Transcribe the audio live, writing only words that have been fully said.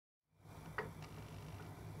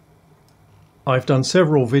I've done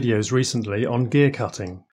several videos recently on gear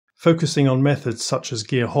cutting, focusing on methods such as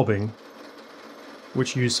gear hobbing,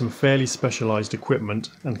 which use some fairly specialised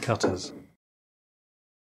equipment and cutters.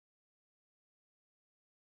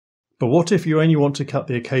 But what if you only want to cut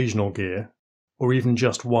the occasional gear, or even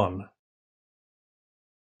just one,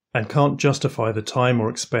 and can't justify the time or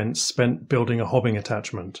expense spent building a hobbing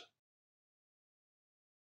attachment?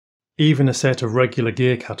 Even a set of regular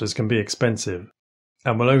gear cutters can be expensive,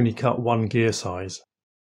 and will only cut one gear size.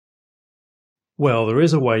 Well, there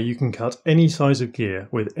is a way you can cut any size of gear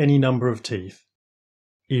with any number of teeth,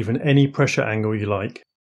 even any pressure angle you like,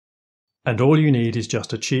 and all you need is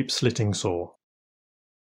just a cheap slitting saw,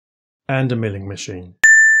 and a milling machine,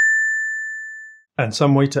 and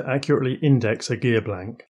some way to accurately index a gear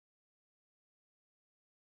blank.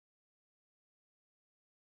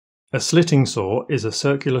 A slitting saw is a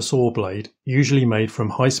circular saw blade usually made from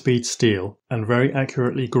high-speed steel and very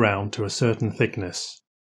accurately ground to a certain thickness.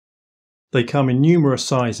 They come in numerous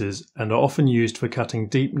sizes and are often used for cutting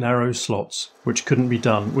deep, narrow slots which couldn't be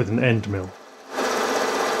done with an end mill.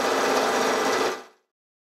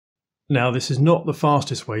 Now, this is not the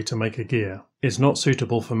fastest way to make a gear. It's not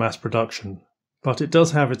suitable for mass production, but it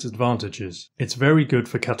does have its advantages. It's very good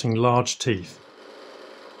for cutting large teeth,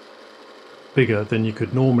 bigger than you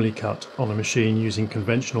could normally cut on a machine using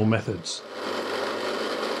conventional methods.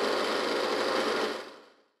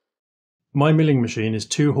 My milling machine is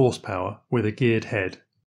 2 horsepower with a geared head.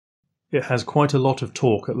 It has quite a lot of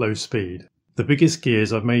torque at low speed. The biggest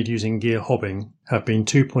gears I've made using gear hobbing have been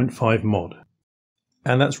 2.5 mod,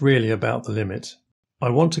 and that's really about the limit. I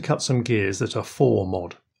want to cut some gears that are 4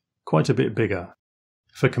 mod, quite a bit bigger.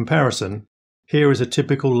 For comparison, here is a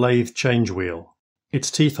typical lathe change wheel. Its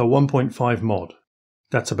teeth are 1.5 mod,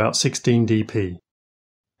 that's about 16 dp.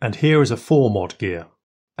 And here is a 4 mod gear.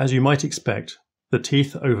 As you might expect, the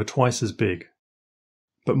teeth are over twice as big.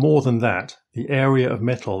 But more than that, the area of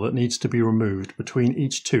metal that needs to be removed between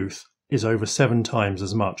each tooth is over 7 times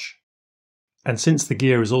as much. And since the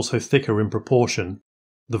gear is also thicker in proportion,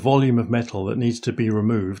 the volume of metal that needs to be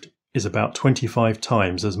removed is about 25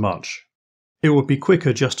 times as much. It would be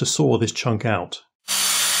quicker just to saw this chunk out.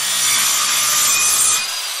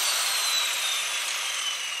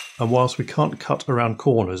 And whilst we can't cut around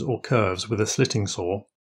corners or curves with a slitting saw,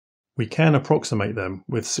 we can approximate them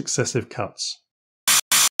with successive cuts.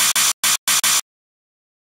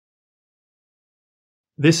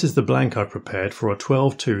 This is the blank I prepared for a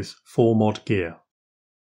 12-tooth 4 mod gear.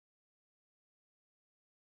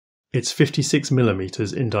 It's 56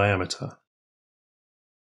 mm in diameter.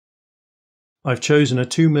 I've chosen a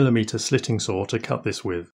 2 mm slitting saw to cut this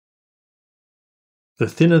with. The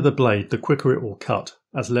thinner the blade, the quicker it will cut,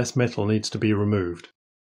 as less metal needs to be removed.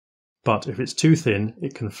 But if it's too thin,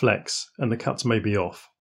 it can flex and the cuts may be off.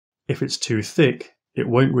 If it's too thick, it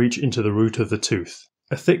won't reach into the root of the tooth.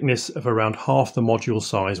 A thickness of around half the module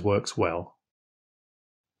size works well.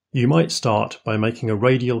 You might start by making a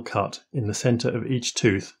radial cut in the centre of each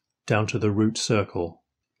tooth down to the root circle,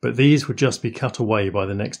 but these would just be cut away by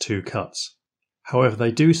the next 2 cuts. However,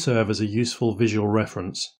 they do serve as a useful visual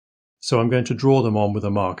reference, so I'm going to draw them on with a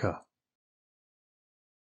marker.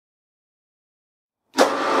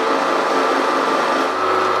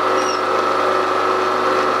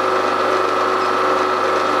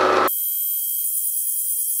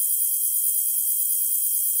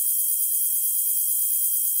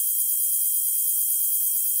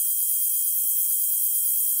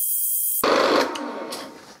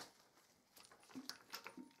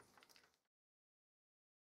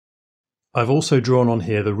 I've also drawn on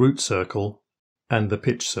here the root circle and the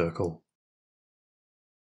pitch circle.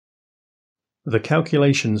 The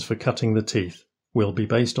calculations for cutting the teeth will be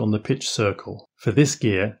based on the pitch circle. For this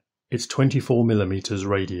gear, it's 24 mm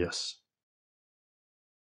radius.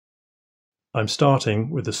 I'm starting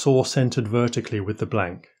with the saw centered vertically with the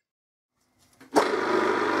blank.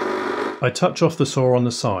 I touch off the saw on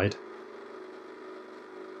the side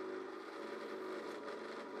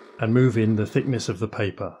and move in the thickness of the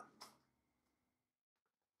paper.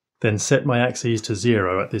 Then set my axes to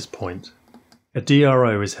 0 at this point. A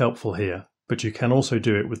DRO is helpful here, but you can also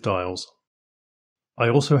do it with dials. I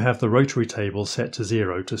also have the rotary table set to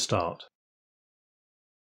 0 to start.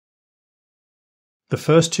 The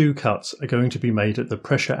first 2 cuts are going to be made at the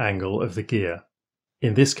pressure angle of the gear,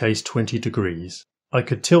 in this case 20 degrees. I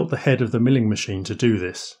could tilt the head of the milling machine to do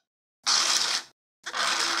this,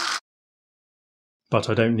 but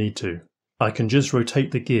I don't need to. I can just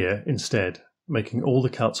rotate the gear instead, making all the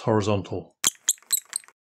cuts horizontal.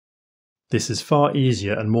 This is far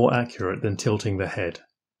easier and more accurate than tilting the head.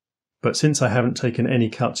 But since I haven't taken any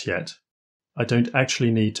cuts yet, I don't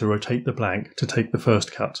actually need to rotate the blank to take the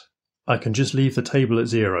first cut. I can just leave the table at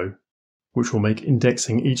 0, which will make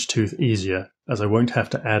indexing each tooth easier as I won't have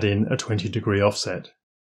to add in a 20-degree offset.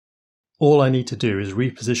 All I need to do is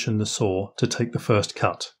reposition the saw to take the first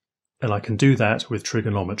cut, and I can do that with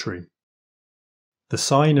trigonometry. The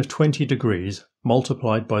sine of 20 degrees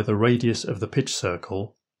multiplied by the radius of the pitch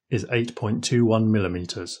circle is 8.21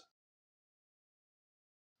 millimeters.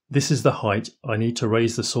 This is the height I need to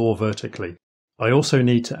raise the saw vertically. I also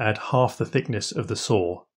need to add half the thickness of the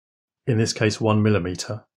saw, in this case 1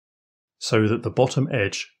 millimeter, so that the bottom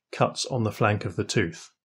edge cuts on the flank of the tooth.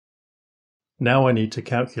 Now I need to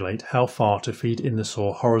calculate how far to feed in the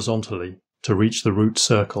saw horizontally to reach the root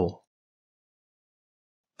circle.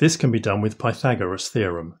 This can be done with Pythagoras'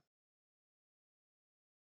 theorem.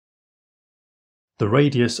 The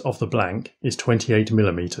radius of the blank is 28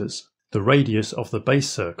 millimeters. The radius of the base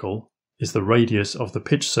circle is the radius of the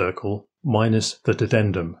pitch circle minus the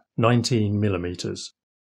dedendum, 19 millimeters.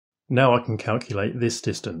 Now I can calculate this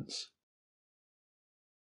distance.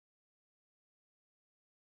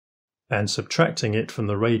 And subtracting it from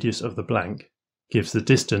the radius of the blank gives the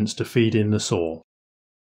distance to feed in the saw,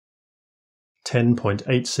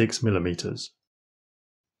 10.86 millimeters.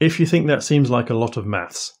 If you think that seems like a lot of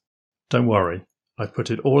maths, don't worry. I've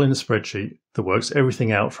put it all in a spreadsheet that works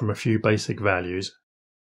everything out from a few basic values,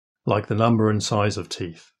 like the number and size of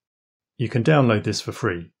teeth. You can download this for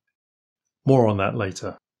free. More on that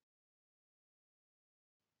later.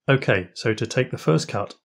 Okay, so to take the first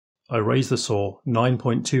cut, I raise the saw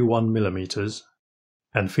 9.21 millimeters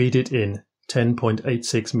and feed it in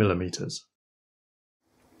 10.86 millimeters.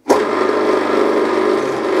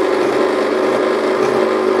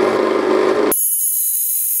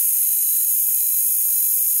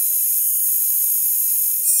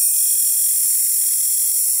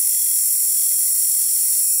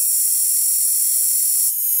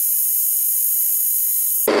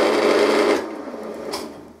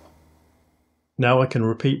 Now I can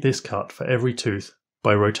repeat this cut for every tooth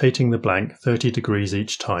by rotating the blank 30 degrees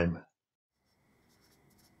each time.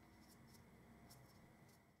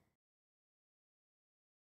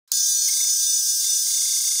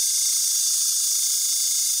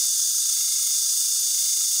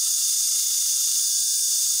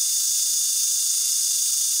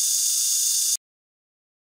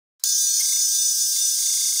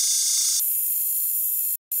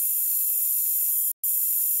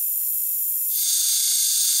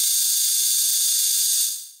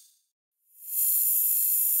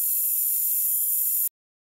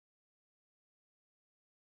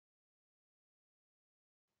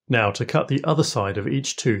 Now to cut the other side of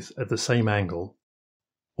each tooth at the same angle,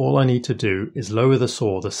 all I need to do is lower the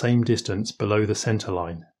saw the same distance below the center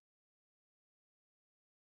line.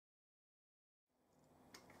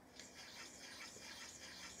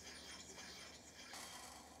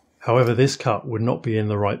 However, this cut would not be in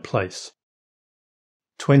the right place.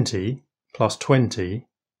 20 plus 20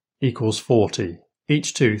 equals 40.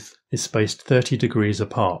 Each tooth is spaced 30 degrees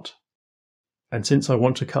apart. And since I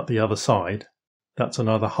want to cut the other side, that's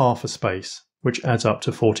another half a space, which adds up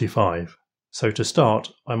to 45. So to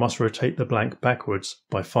start, I must rotate the blank backwards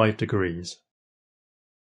by 5 degrees.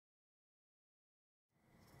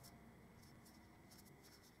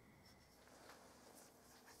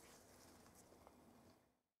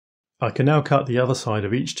 I can now cut the other side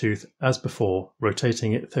of each tooth as before,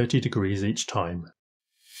 rotating it 30 degrees each time.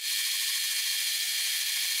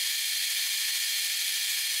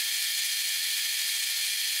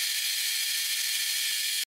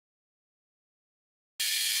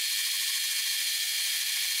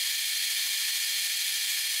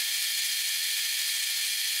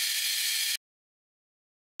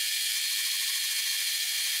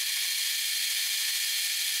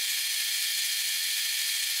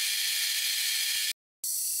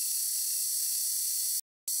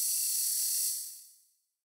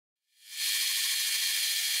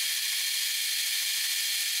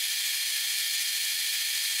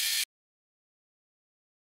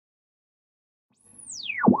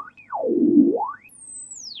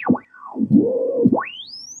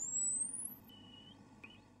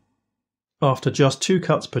 After just 2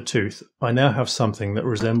 cuts per tooth, I now have something that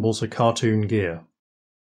resembles a cartoon gear.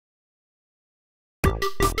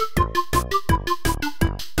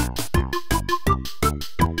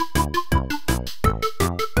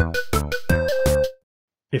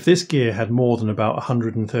 If this gear had more than about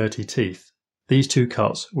 130 teeth, these 2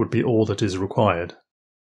 cuts would be all that is required.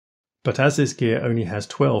 But as this gear only has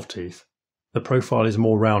 12 teeth, the profile is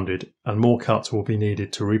more rounded and more cuts will be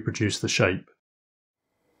needed to reproduce the shape.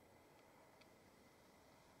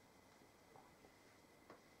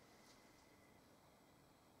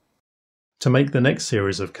 To make the next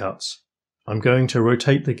series of cuts, I'm going to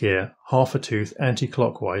rotate the gear half a tooth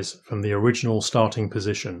anti-clockwise from the original starting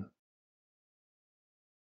position.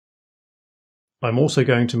 I'm also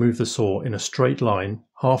going to move the saw in a straight line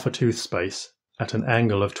half a tooth space at an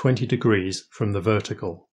angle of 20 degrees from the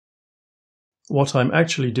vertical. What I'm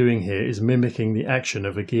actually doing here is mimicking the action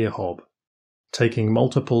of a gear hob, taking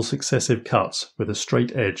multiple successive cuts with a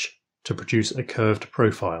straight edge to produce a curved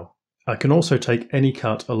profile. I can also take any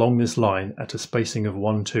cut along this line at a spacing of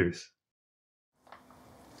 1 tooth.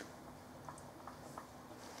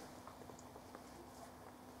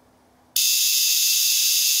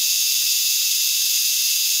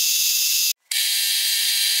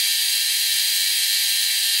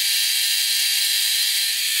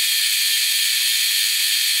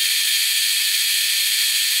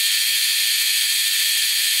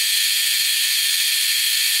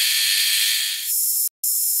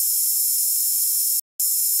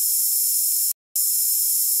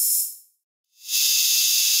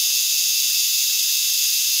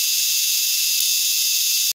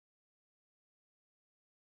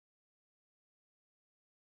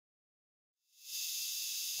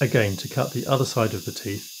 Again, to cut the other side of the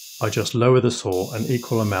teeth, I just lower the saw an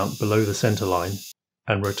equal amount below the centre line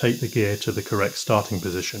and rotate the gear to the correct starting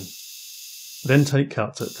position. Then take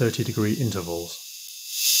cuts at 30-degree intervals.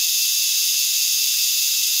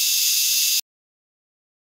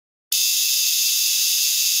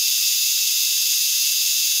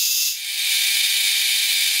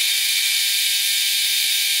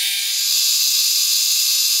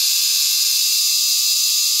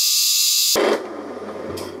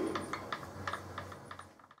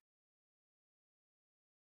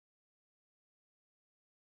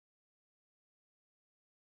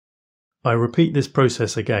 I repeat this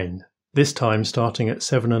process again, this time starting at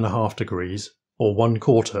 7.5 degrees or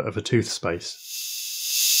 1/4 of a tooth space.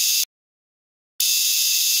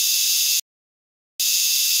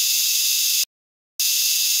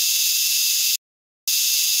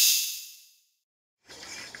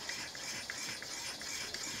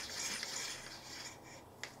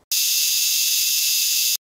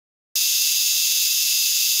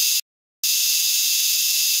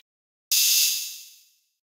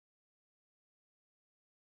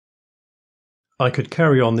 I could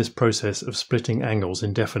carry on this process of splitting angles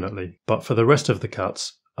indefinitely, but for the rest of the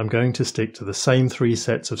cuts, I'm going to stick to the same 3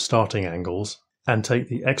 sets of starting angles and take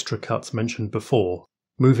the extra cuts mentioned before,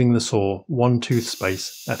 moving the saw 1 tooth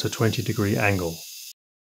space at a 20-degree angle.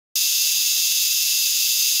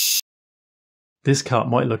 This cut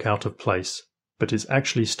might look out of place, but it's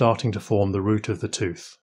actually starting to form the root of the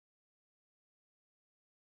tooth.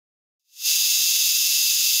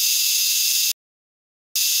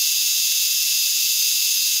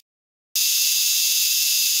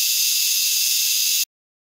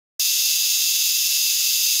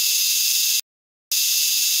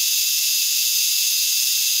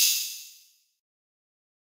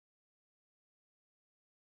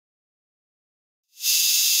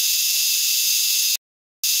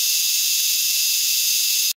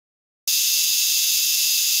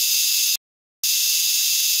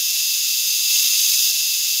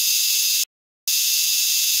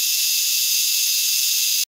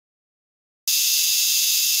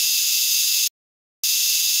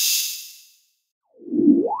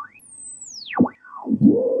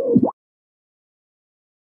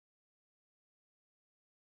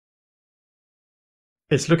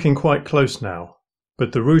 It's looking quite close now,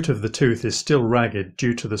 but the root of the tooth is still ragged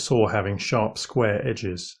due to the saw having sharp square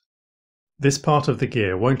edges. This part of the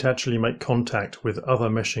gear won't actually make contact with other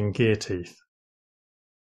meshing gear teeth.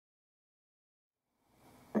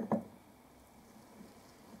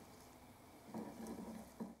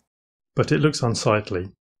 But it looks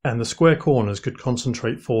unsightly, and the square corners could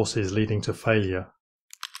concentrate forces leading to failure.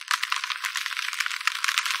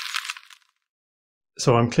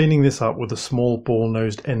 So I'm cleaning this up with a small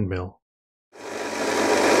ball-nosed end mill.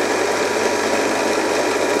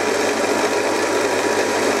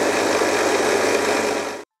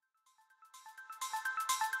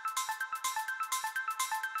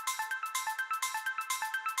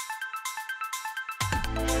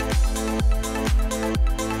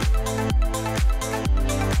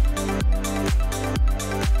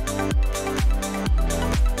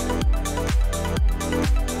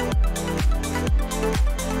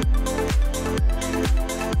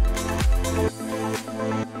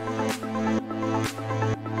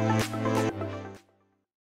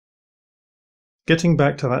 Getting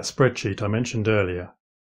back to that spreadsheet I mentioned earlier,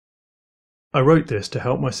 I wrote this to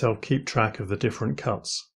help myself keep track of the different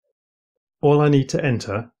cuts. All I need to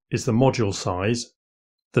enter is the module size,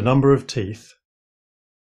 the number of teeth,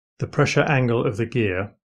 The pressure angle of the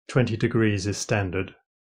gear, 20 degrees, is standard,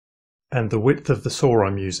 and the width of the saw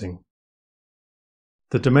I'm using.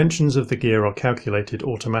 The dimensions of the gear are calculated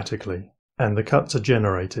automatically, and the cuts are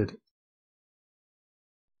generated.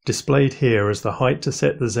 Displayed here is the height to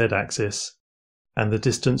set the Z-axis and the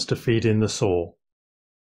distance to feed in the saw.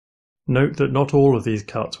 Note that not all of these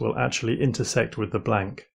cuts will actually intersect with the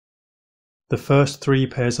blank. The first 3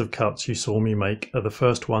 pairs of cuts you saw me make are the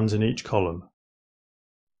first ones in each column,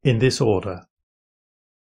 in this order.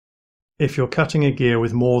 If you're cutting a gear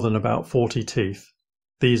with more than about 40 teeth,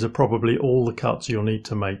 these are probably all the cuts you'll need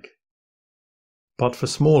to make. But for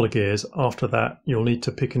smaller gears, after that, you'll need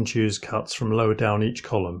to pick and choose cuts from lower down each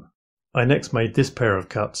column. I next made this pair of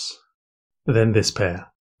cuts, then this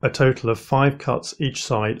pair, a total of 5 cuts each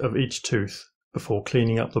side of each tooth before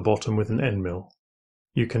cleaning up the bottom with an end mill.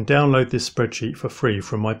 You can download this spreadsheet for free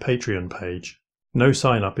from my Patreon page. No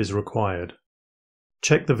sign up is required.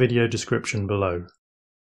 Check the video description below.